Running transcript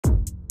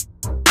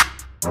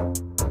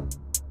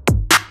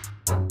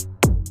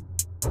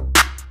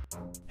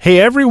Hey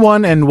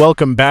everyone, and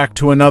welcome back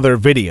to another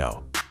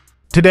video.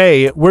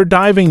 Today, we're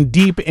diving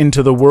deep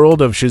into the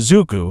world of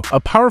Shizuku,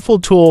 a powerful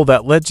tool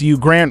that lets you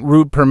grant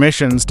root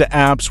permissions to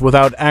apps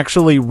without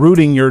actually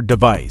rooting your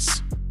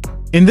device.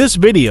 In this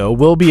video,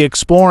 we'll be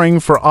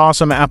exploring for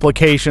awesome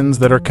applications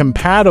that are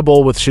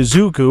compatible with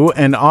Shizuku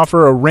and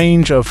offer a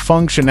range of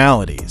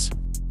functionalities.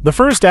 The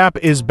first app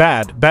is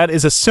BAT. BAT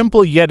is a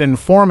simple yet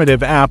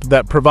informative app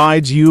that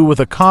provides you with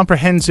a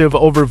comprehensive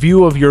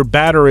overview of your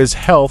battery's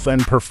health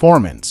and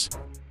performance.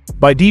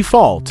 By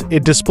default,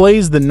 it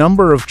displays the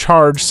number of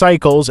charge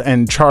cycles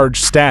and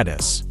charge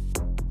status.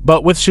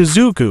 But with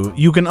Shizuku,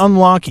 you can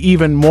unlock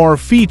even more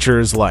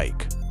features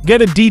like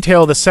get a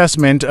detailed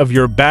assessment of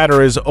your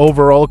battery's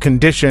overall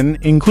condition,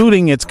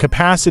 including its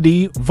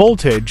capacity,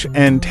 voltage,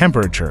 and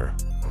temperature.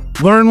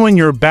 Learn when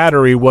your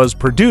battery was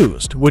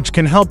produced, which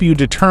can help you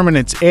determine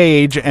its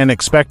age and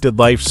expected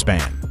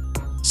lifespan.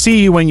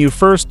 See when you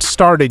first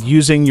started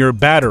using your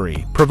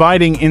battery,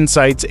 providing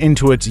insights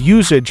into its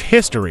usage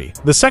history.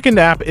 The second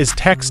app is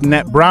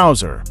TXT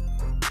Browser.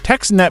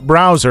 TXT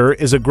Browser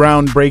is a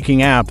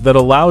groundbreaking app that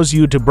allows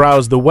you to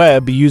browse the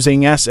web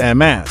using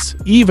SMS,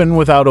 even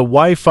without a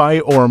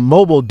Wi-Fi or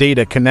mobile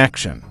data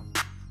connection.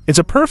 It's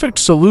a perfect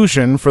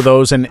solution for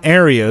those in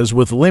areas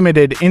with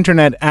limited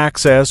internet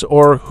access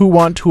or who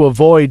want to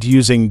avoid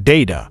using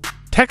data.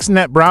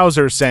 TXT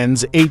Browser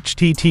sends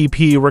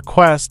HTTP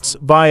requests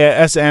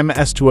via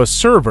SMS to a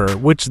server,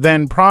 which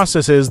then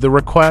processes the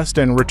request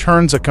and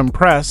returns a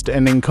compressed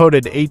and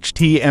encoded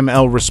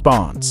HTML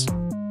response.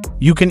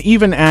 You can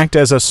even act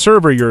as a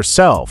server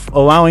yourself,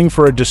 allowing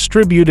for a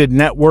distributed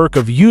network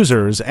of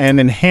users and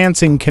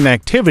enhancing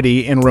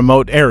connectivity in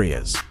remote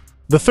areas.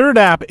 The third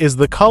app is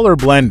the Color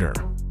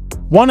Blender.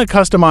 Want to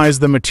customize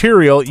the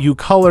material you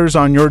colors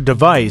on your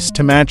device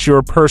to match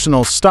your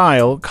personal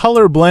style?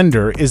 Color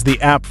Blender is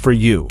the app for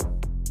you.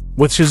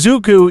 With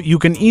Shizuku, you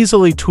can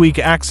easily tweak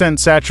accent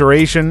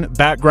saturation,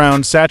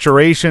 background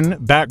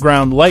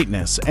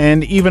lightness,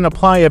 and even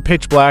apply a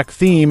pitch black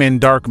theme in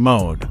dark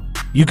mode.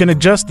 You can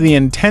adjust the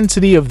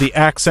intensity of the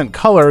accent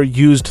color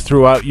used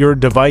throughout your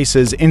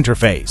device's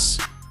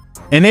interface.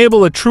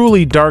 Enable a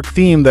truly dark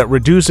theme that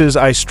reduces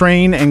eye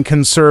strain and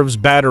conserves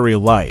battery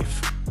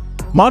life.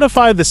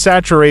 Modify the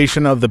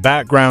saturation of the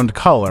background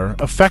color,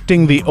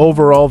 affecting the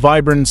overall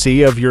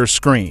vibrancy of your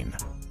screen.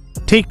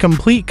 Take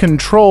complete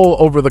control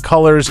over the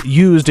colors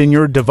used in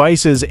your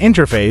device's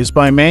interface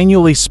by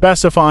manually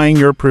specifying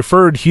your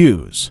preferred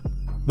hues.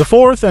 The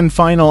fourth and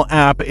final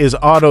app is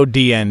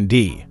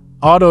AutoDND.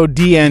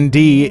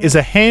 AutoDND is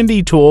a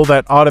handy tool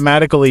that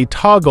automatically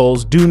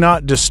toggles Do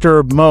Not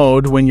Disturb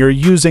mode when you're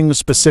using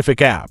specific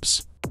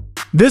apps.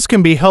 This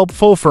can be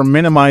helpful for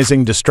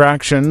minimizing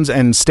distractions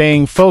and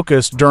staying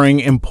focused during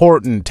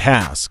important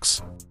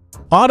tasks.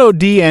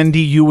 AutoDND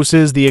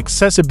uses the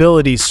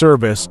accessibility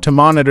service to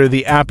monitor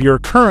the app you're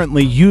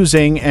currently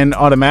using and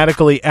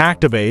automatically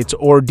activates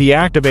or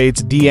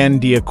deactivates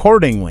DND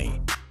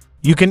accordingly.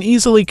 You can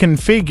easily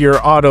configure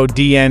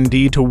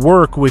AutoDND to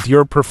work with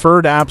your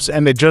preferred apps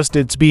and adjust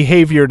its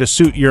behavior to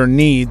suit your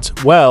needs.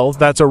 Well,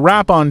 that's a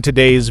wrap on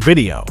today's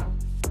video.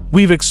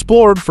 We've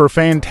explored for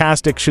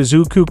fantastic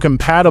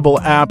Shizuku-compatible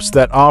apps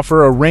that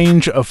offer a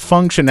range of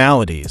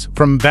functionalities,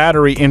 from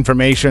battery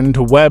information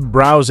to web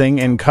browsing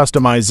and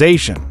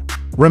customization.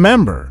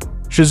 Remember,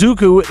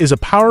 Shizuku is a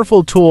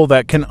powerful tool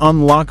that can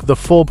unlock the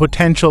full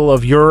potential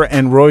of your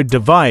Android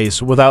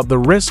device without the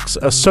risks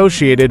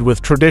associated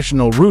with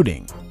traditional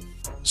rooting.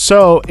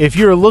 So, if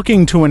you're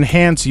looking to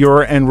enhance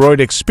your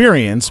Android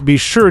experience, be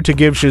sure to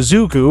give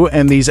Shizuku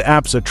and these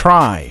apps a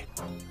try.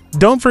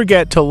 Don't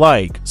forget to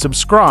like,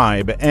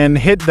 subscribe, and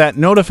hit that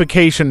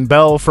notification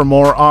bell for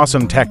more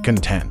awesome tech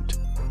content.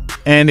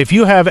 And if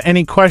you have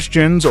any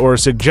questions or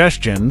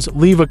suggestions,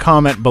 leave a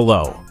comment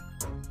below.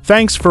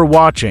 Thanks for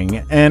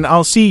watching, and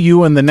I'll see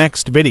you in the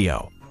next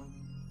video.